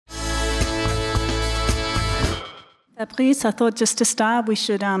Fabrice, I thought just to start we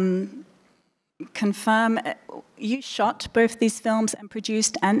should confirm you shot both these films and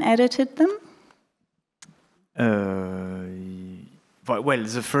produced and edited them? Well,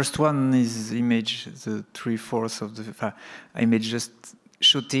 the first one is image, the 3/4 of the image. Just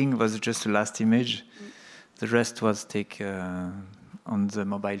shooting was just the last image. The rest was taken on the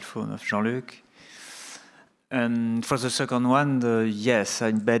mobile phone of Jean-Luc. And for the second one, yes,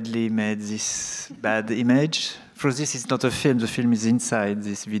 I badly made this bad image. For this, it's not a film. The film is inside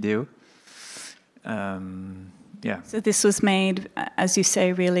this video. Yeah. So this was made, as you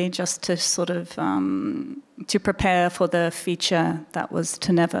say, really just to sort of to prepare for the feature that was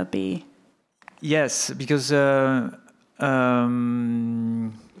to never be. Yes, because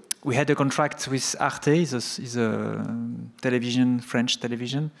we had a contract with Arte, is a television, French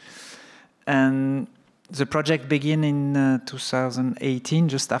television, and the project began in 2018,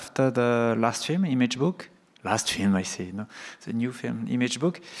 just after the last film, Image Book. Last film, I say, no, the new film, Image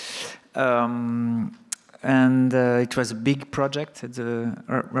Book. And it was a big project at the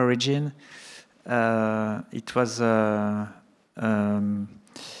origin. It was a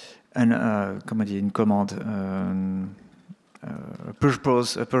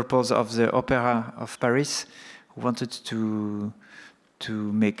purpose of the Opera of Paris, who wanted to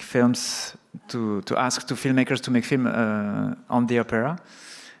make films, to ask to filmmakers to make film on the opera.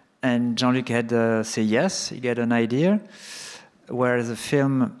 And Jean-Luc had say yes. He had an idea where the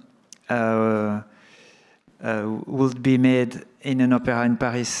film would be made in an opera in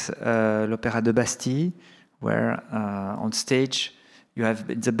Paris, l'Opéra de Bastille, where on stage you have,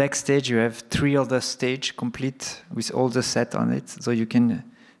 in the backstage you have 3 other stage complete with all the set on it, so you can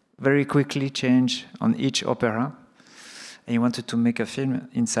very quickly change on each opera. And he wanted to make a film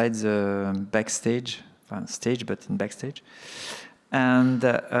inside the backstage, stage but in backstage. And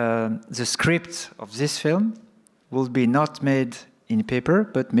the script of this film will be not made in paper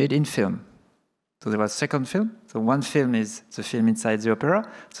but made in film. So there was a second film. So one film is the film inside the opera.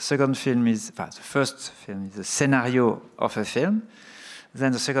 The second film is, the first film is the scenario of a film.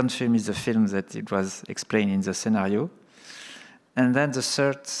 Then the second film is the film that it was explained in the scenario. And then the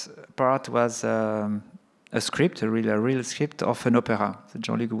third part was a script, a real script of an opera. So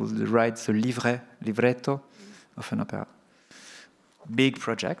Jean-Luc would write the libretto of an opera. Big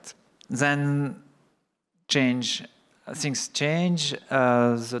project. Then things change.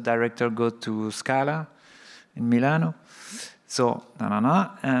 The director go to Scala in Milano. So,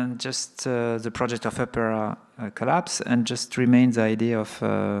 and just the project of opera collapsed, and just remains the idea of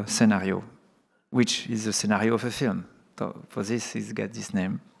Scénario, which is the scenario of a film. So for this, it's got this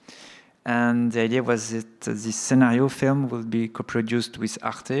name. And the idea was that this Scénario film will be co-produced with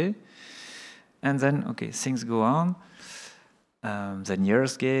Arte. And then, okay, things go on. Then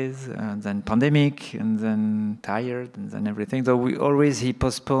years goes, and then pandemic, and then tired, and then everything. So he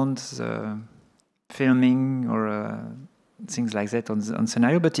postponed the filming or things like that on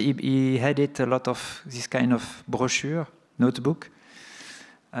Scénario, but he had it a lot of this kind of brochure, notebook.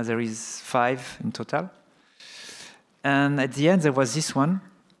 There is 5 in total. And at the end, there was this one,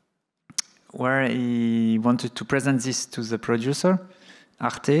 where he wanted to present this to the producer,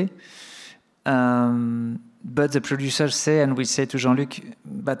 Arte. But the producers say, and we say to Jean-Luc,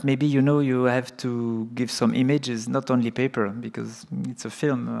 but maybe, you have to give some images, not only paper, because it's a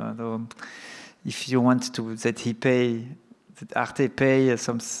film. Though if you want to, that Arte pay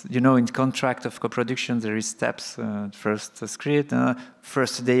some, in contract of co-production, there is steps. First script,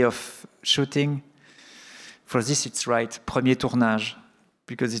 first day of shooting. For this, it's right, premier tournage,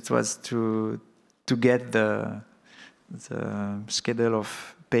 because it was to get the schedule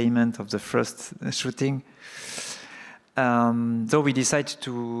of payment of the first shooting. So we decided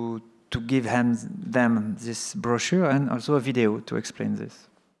to give them this brochure and also a video to explain this.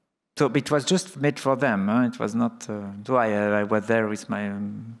 So it was just made for them. It was not. So I was there with my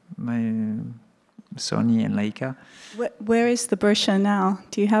Sony and Leica. Where is the brochure now?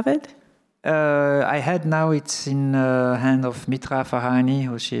 Do you have it? I had now. It's in hand of Mitra Farahani,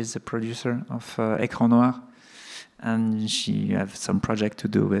 who she is the producer of Écran Noir, and she has some project to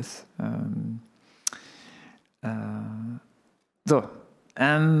do with.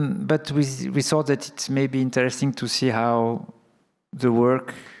 But we thought that it may be interesting to see how the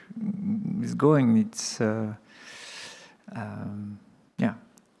work is going. It's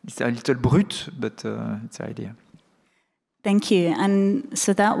it's a little brut, but it's the idea. Thank you. And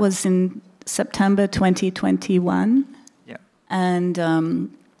so that was in September 2021. Yeah. And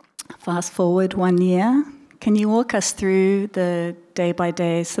fast forward 1 year. Can you walk us through the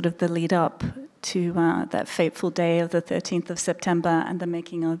day-by-day, sort of the lead-up to that fateful day of the 13th of September and the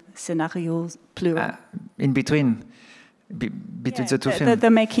making of Scénarios Plural? in between the two films. The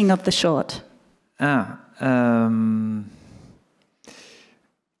making of the short.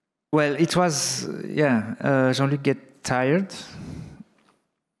 Well, it was, Jean-Luc get tired.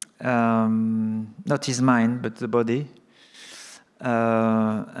 Not his mind, but the body.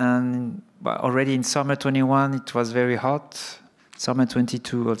 And already in summer 21, it was very hot. Summer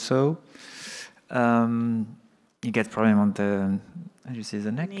 22 also. He get problem on the, how do you say,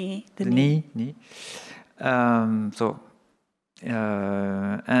 the neck? The knee.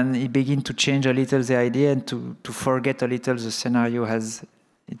 And he began to change a little the idea and to forget a little the scenario as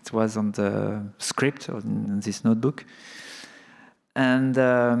it was on the script on this notebook. And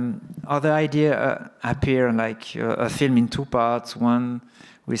other idea appear, like a film in two parts, one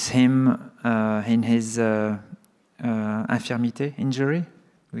with him in his infirmité, injury,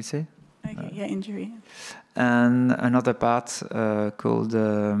 we say? Okay, injury. And another part called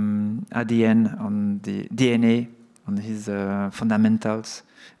at the end on the DNA, on his fundamentals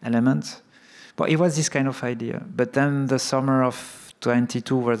elements. But it was this kind of idea. But then the summer of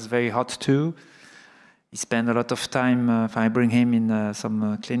 22 was very hot too. He spent a lot of time. I bring him in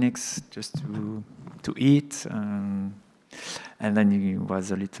some clinics just to eat, and then he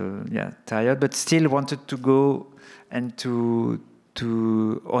was a little tired, but still wanted to go and to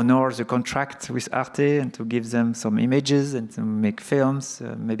honor the contract with Arte and to give them some images and to make films,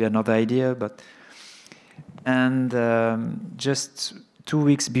 maybe another idea. And just 2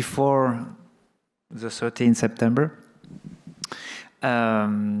 weeks before the 13th September,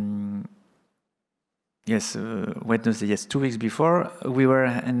 Wednesday, 2 weeks before, we were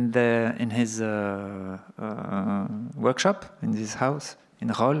in his workshop, in his house, in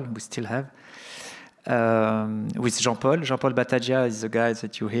Rolle, we still have, with Jean-Paul. Jean-Paul Battagia is the guy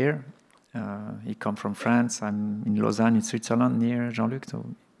that you hear. He come from France. I'm in Lausanne, in Switzerland, near Jean-Luc. So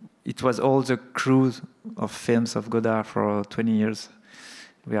it was all the crew of films of Godard for 20 years.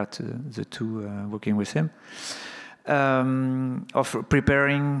 We are the two working with him. Of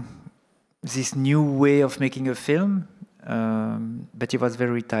preparing this new way of making a film, but he was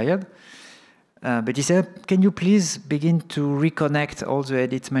very tired. But he said, can you please begin to reconnect all the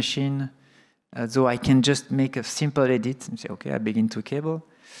edit machine so I can just make a simple edit? And say, okay, I begin to cable.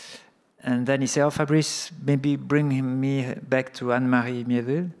 And then he said, Fabrice, maybe bring me back to Anne-Marie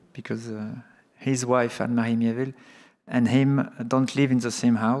Mieville, because his wife, Anne-Marie Mieville, and him don't live in the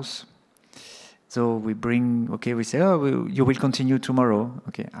same house. So we say, you will continue tomorrow.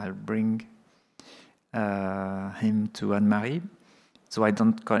 Okay, I'll bring him to Anne-Marie, so I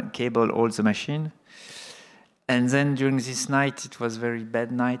don't cable all the machine. And then during this night, it was very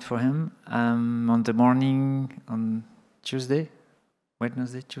bad night for him. On the morning, on Thursday,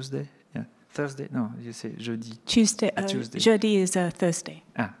 Thursday? No, you say jeudi. Tuesday. Tuesday. Jeudi is Thursday.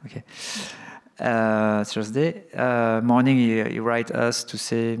 Okay. Thursday morning, he write us to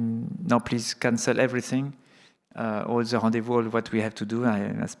say, no, please cancel everything, all the rendezvous, all what we have to do.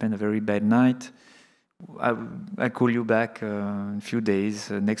 I spent a very bad night. I call you back in a few days,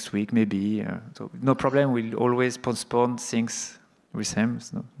 next week maybe. So no problem. We'll always postpone things with him.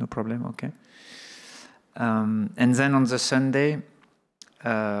 So no problem. Okay. And then on the Sunday,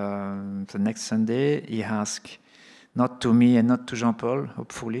 the next Sunday, he asked, not to me and not to Jean-Paul,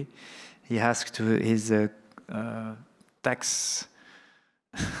 hopefully. He asked to his tax,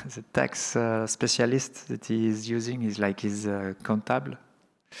 the tax specialist that he is using, is like his comptable,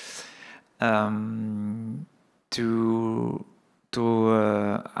 to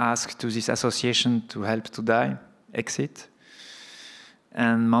ask to this association to help to die, exit.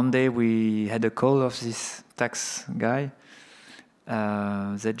 And Monday we had a call of this tax guy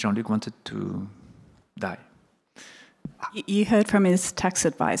that Jean-Luc wanted to die. You heard from his tax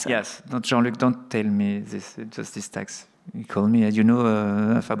advisor? Yes, not Jean-Luc, don't tell me this, just this tax. He called me, you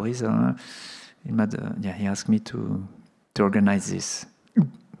know, Fabrice, he asked me to organize this.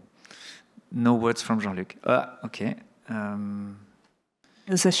 No words from Jean-Luc. Okay. It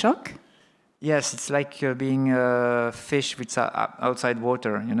was a shock? Yes, it's like being a fish with outside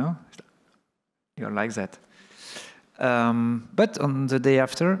water, you know? You're like that. But on the day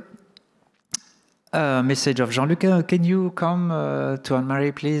after, message of Jean-Luc, can you come to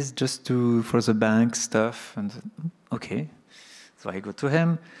Anne-Marie, please, just for the bank stuff? And okay. So I go to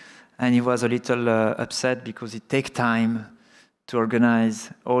him, and he was a little upset because it takes time to organize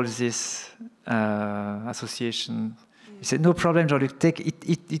all this association. He said, no problem, Jean-Luc,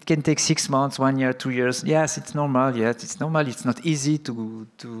 it can take 6 months, 1 year, 2 years. Yes, it's normal, it's normal. It's not easy to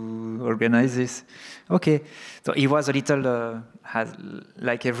organize this. Okay. So he was a little,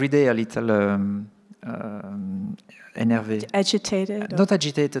 like every day, a little énervé. Agitated? Not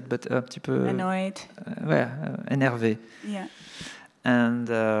agitated, but un petit peu... Annoyed? Ouais, énervé. Yeah. And,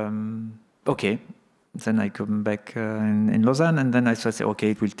 okay. Then I come back in Lausanne, and then I say,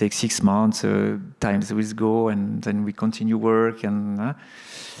 okay, it will take 6 months, times will go, and then we continue work. And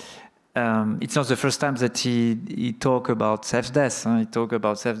it's not the first time that he talk about self-death. He talk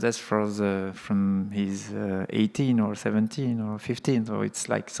about self-death from his 18 or 17 or 15. So it's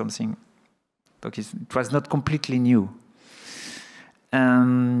like something. It was not completely new.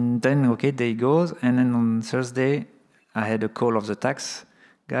 And then, okay, day goes, and then on Thursday, I had a call of the tax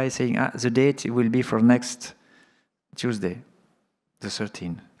guy saying, the date will be for next Tuesday, the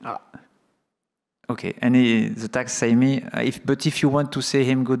 13th. Okay, and the tax say me, but if you want to say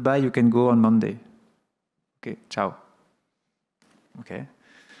him goodbye, you can go on Monday. Okay, ciao. Okay.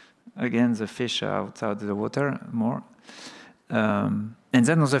 Again, the fish are outside the water more. And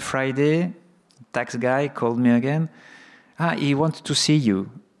then on the Friday, tax guy called me again. He wants to see you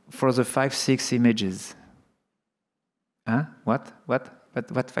for the 5-6 images. What?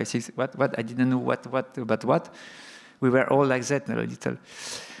 5-6? What? I didn't know what, about what. We were all like that a little.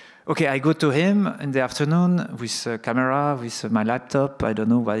 Okay, I go to him in the afternoon with a camera, with my laptop. I don't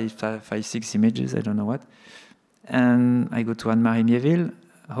know why 5-6 images, I don't know what. And I go to Anne-Marie Mieville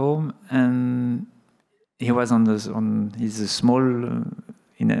home, and he was on his small,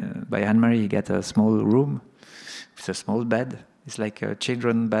 by Anne-Marie, he got a small room with a small bed. It's like a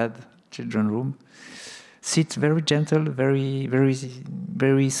children room. Sit very gentle, very, very,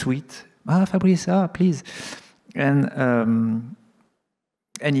 very sweet. Fabrice, please.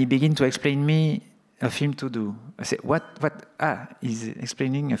 And he began to explain me a film to do. I say, what? He's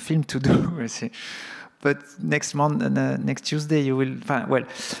explaining a film to do. I say, but next Tuesday you will find, well,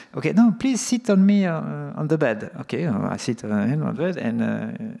 okay, no, please sit on me on the bed. Okay, I sit on the bed,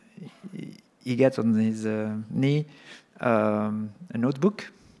 and he gets on his knee a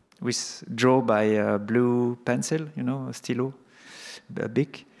notebook with draw by a blue pencil, a stylo, a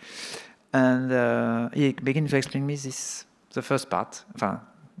bic. And he began to explain me the first part,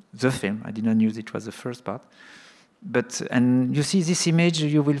 the film. I didn't know it was the first part. And you see this image,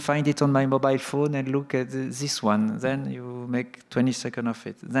 you will find it on my mobile phone, and look at this one. Then you make 20 seconds of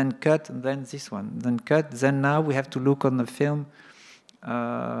it. Then cut, and then this one. Then cut. Then now we have to look on the film,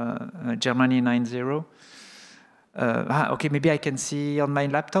 Germany 9-0. Okay, maybe I can see on my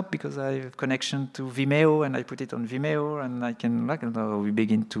laptop because I have connection to Vimeo, and I put it on Vimeo, and I can we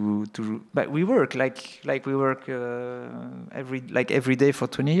begin to but we work like we work every day for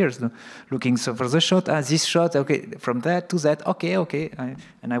 20 years, looking for the shot. This shot, okay, from that to that, okay.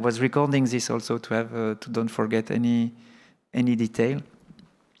 And I was recording this also to have to don't forget any detail.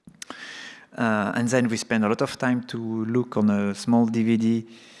 And then we spend a lot of time to look on a small DVD.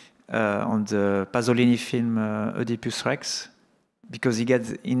 On the Pasolini film Oedipus Rex, because he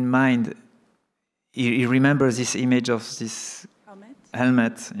gets in mind, he remembers this image of this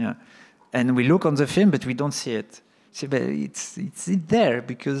helmet, yeah. And we look on the film, but we don't see it. See, but it's there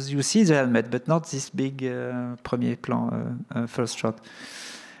because you see the helmet, but not this big premier plan, first shot.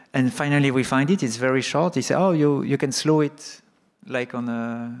 And finally, we find it. It's very short. He said, "Oh, you can slow it like on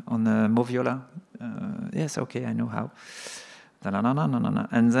a moviola." Yes, okay, I know how.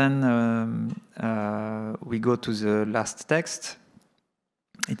 And then we go to the last text.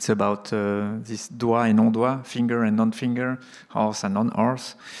 It's about this doigt and non-doigt, finger and non-finger, horse and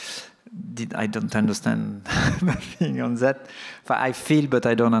non-horse. I don't understand nothing on that. I feel, but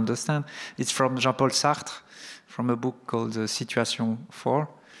I don't understand. It's from Jean-Paul Sartre, from a book called Situation 4,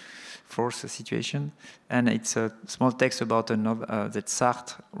 Force Situation. And it's a small text about a novel that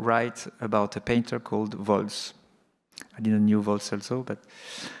Sartre writes about a painter called Vols. I didn't know Vols also, but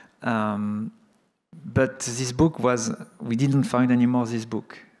this book we didn't find anymore this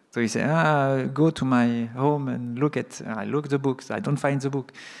book. So he said, go to my home and look at, I look the books, I don't find the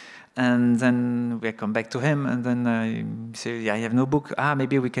book. And then we come back to him, and then I say, I have no book.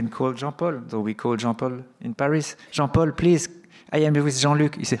 Maybe we can call Jean-Paul. So we call Jean-Paul in Paris. Jean-Paul, please, I am with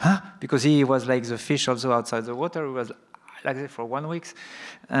Jean-Luc. He said, because he was like the fish also outside the water. He was like that for 1 week.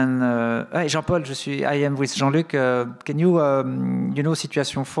 And hey, Jean-Paul, I am with Jean-Luc. Can you,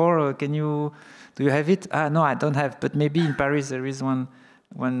 Situation 4, do you have it? No, I don't have, but maybe in Paris there is one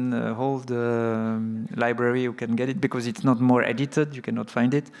old library you can get it, because it's not more edited, you cannot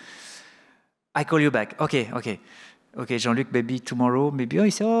find it. I call you back. Okay, Jean-Luc, maybe tomorrow, maybe. He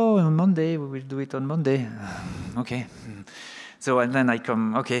said, on Monday, we will do it on Monday. Okay. So and then I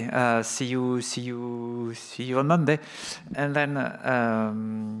come, okay, see you on Monday, and then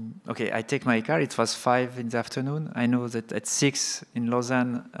okay, I take my car. It was 5 in the afternoon. I know that at 6 in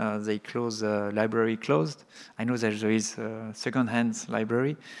Lausanne they close, library closed. I know that there is a second-hand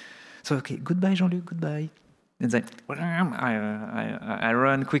library. So okay, goodbye Jean-Luc, goodbye. And then I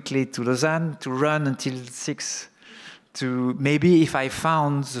run quickly to Lausanne to run until 6. To maybe if I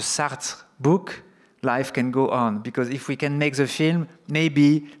found the Sartre book, life can go on, because if we can make the film,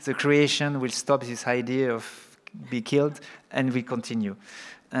 maybe the creation will stop this idea of be killed and we continue.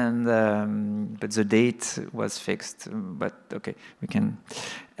 And but the date was fixed. But okay, we can.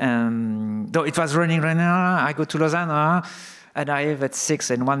 Though it was running. I go to Lausanne, and I have at 6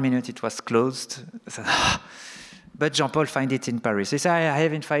 and 1 minute it was closed. So, but Jean-Paul find it in Paris. He said, I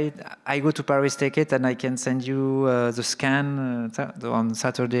haven't found it. I go to Paris, take it, and I can send you the scan. On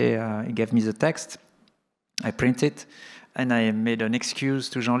Saturday, he gave me the text. I print it, and I made an excuse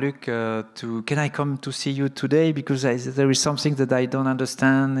to Jean-Luc can I come to see you today, because there is something that I don't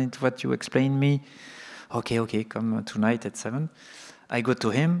understand in what you explained me. Okay, come tonight at 7. I go to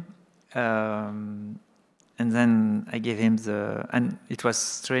him, and then I gave him and it was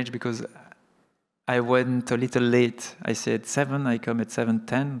strange because I went a little late. I said 7, I come at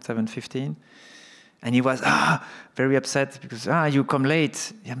 7:10, 7:15. And he was very upset because, you come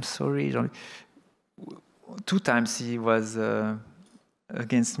late. I'm sorry, Jean-Luc. 2 times he was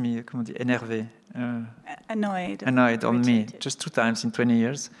against me, comment dire, énervé. Annoyed on me. Just 2 times in 20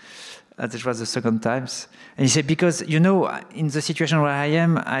 years. This was the second times. And he said, because, you know, in the situation where I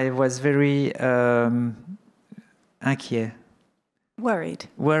am, I was very inquiet.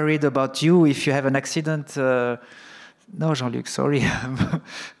 Worried about you if you have an accident. No, Jean-Luc, sorry.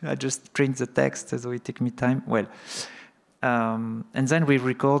 I just print the text, so it takes me time. Well, and then we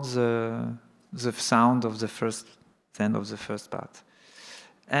record the sound of the first part.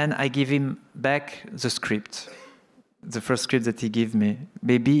 And I give him back the script, the first script that he gave me.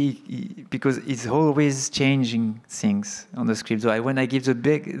 Maybe because he's always changing things on the script. So when I give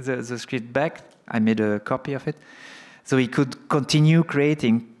the script back, I made a copy of it. So he could continue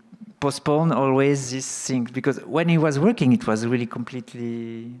creating, postpone always these things. Because when he was working, it was really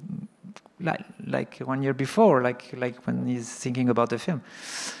completely like 1 year before, like when he's thinking about the film.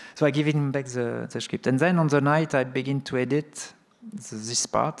 So I give him back the script. And then on the night, I begin to edit this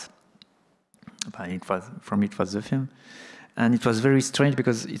part. It was the film. And it was very strange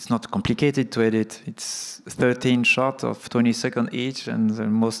because it's not complicated to edit. It's 13 shots of 20 seconds each, and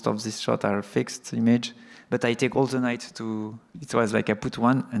most of these shots are fixed image. But I take all the night it was like I put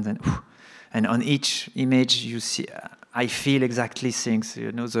one, and then, and on each image you see, I feel exactly things.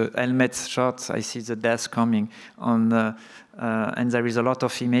 You know, the helmet shots, I see the death coming. And there is a lot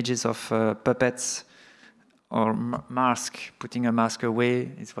of images of puppets or mask, putting a mask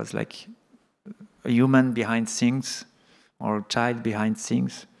away. It was like a human behind things, or a child behind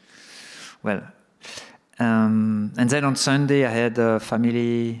things. Well, and then on Sunday I had a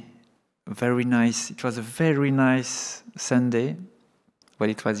family, very nice. It was a very nice Sunday. Well,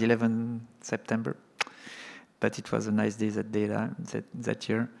 it was 11 September, but it was a nice day that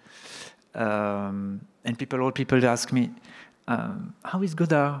year. And all people ask me, how is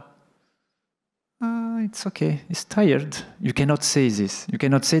Godard? It's okay. He's tired. You cannot say this. You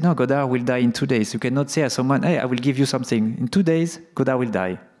cannot say, no, Godard will die in 2 days. You cannot say to someone, hey, I will give you something. In 2 days, Godard will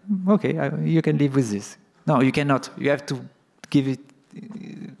die. Okay, you can live with this. No, you cannot. You have to give it,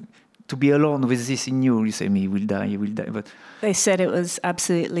 to be alone with this in you. You say, he will die. But they said it was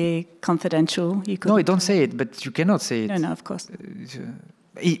absolutely confidential. No, don't say it, but you cannot say it. No, of course.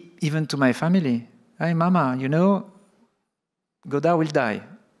 Even to my family. Hey, Mama, you know, Godard will die.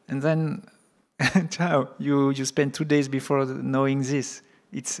 And then... Ciao. You spend 2 days before knowing this.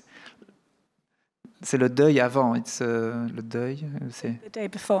 C'est le deuil avant. It's le deuil. C'est the day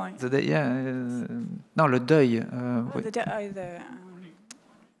before. The day, yeah. No, le deuil. The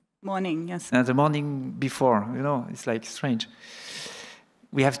morning. Yes. The morning before. You know, it's like strange.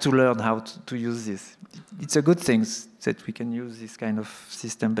 We have to learn how to use this. It's a good thing that we can use this kind of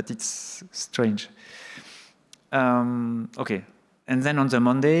system, but it's strange. Okay, and then on the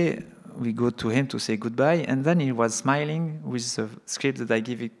Monday, we go to him to say goodbye, and then he was smiling with the script that I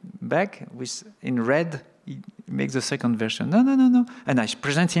give it back, with in red. He makes the second version. No. And I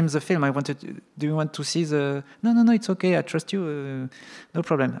present him the film. Do you want to see the? No, it's okay. I trust you. No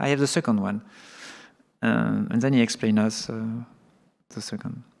problem. I have the second one. And then he explained us the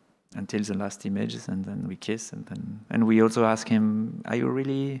second until the last images, and then we kiss, and we also ask him, Are you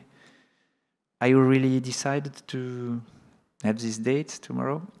really decided to have this date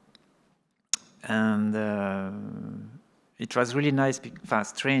tomorrow? And it was really nice,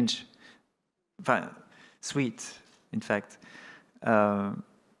 strange, sweet, in fact,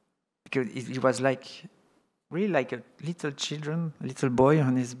 because it was like, really like a little boy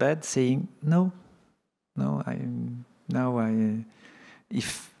on his bed saying, no,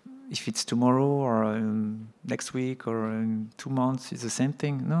 if it's tomorrow or next week or in 2 months, it's the same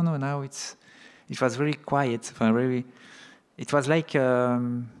thing. No, now it was really quiet. It was like,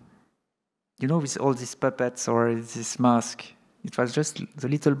 with all these puppets or this mask, it was just the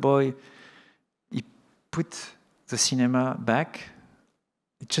little boy, he put the cinema back.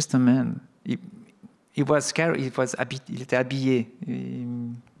 It's just a man. He was scary, il était habillé.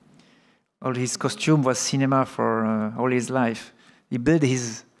 All his costume was cinema for all his life. He built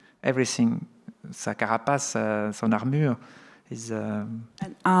his everything, sa carapace, son armure, his... An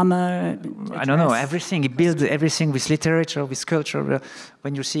armor. I don't know, everything. He built everything with literature, with culture.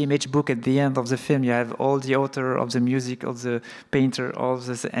 When you see Image Book at the end of the film, you have all the author of the music, of the painter,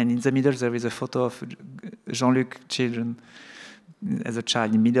 and in the middle there is a photo of Jean-Luc children as a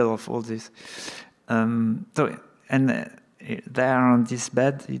child, in the middle of all this. There on this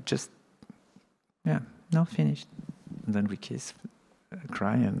bed, he just, finished. And then we kiss,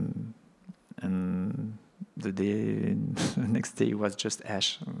 cry, and the next day was just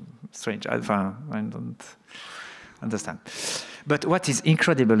ash. Strange. I don't understand. But what is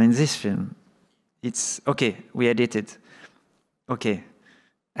incredible in this film, it's, okay, we edited. Okay,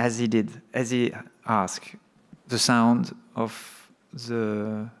 as he asked, the sound of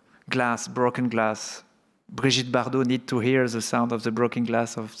the broken glass. Brigitte Bardot need to hear the sound of the broken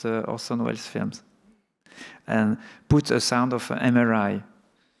glass of the Orson Welles films. And put a sound of MRI.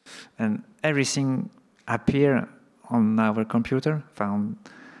 And everything appear on our computer,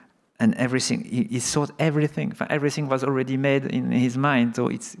 and everything, he thought everything was already made in his mind, so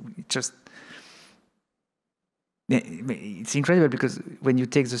it's incredible, because when you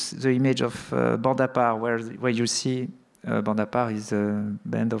take the image of Bande-à-part, where you see Bande-à-part is a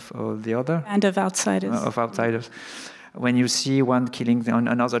band of all the other... Band of outsiders. When you see one killing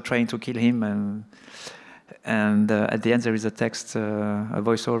another, trying to kill him, and at the end there is a text, a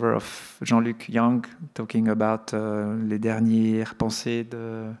voiceover of Jean-Luc Young talking about les dernières pensées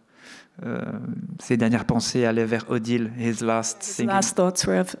ses dernières pensées allaient vers Odile, his last thoughts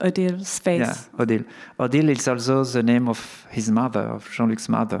were of Odile's face. Yeah, Odile. Odile is also the name of his mother, of Jean-Luc's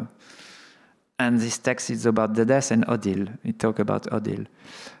mother. And this text is about the death and Odile. We talk about Odile.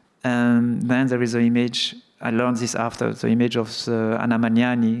 And then there is an image, I learned this after, the image of Anna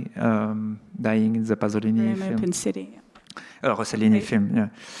Magnani dying in the Pasolini film. Open City. Rossellini film, yeah.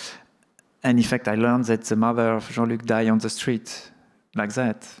 And in fact, I learned that the mother of Jean-Luc died on the street, like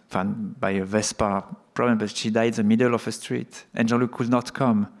that, by a Vespa problem, but she died in the middle of a street. And Jean-Luc could not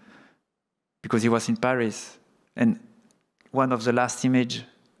come because he was in Paris. And one of the last images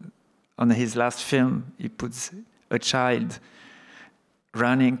on his last film, he puts a child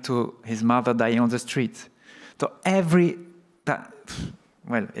running to his mother dying on the street. So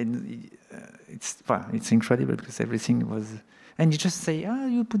it's incredible, because everything was, and you just say,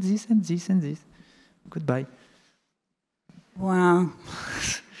 you put this and this and this. Goodbye. Wow.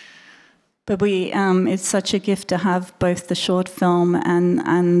 But it's such a gift to have both the short film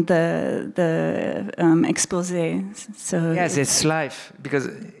and the exposé. So yes, it's life, because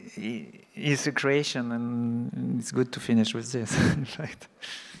it's a creation, and it's good to finish with this. In fact.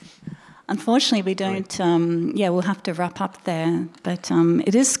 Unfortunately, we don't. We'll have to wrap up there. But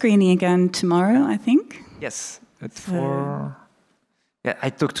it is screening again tomorrow, I think. Yes, at 4. Yeah,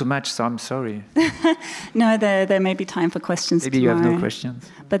 I talk too much, so I'm sorry. No, there may be time for questions Maybe tomorrow. You have no questions.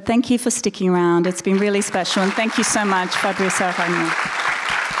 But thank you for sticking around. It's been really special. And thank you so much, Fabrice Aragno.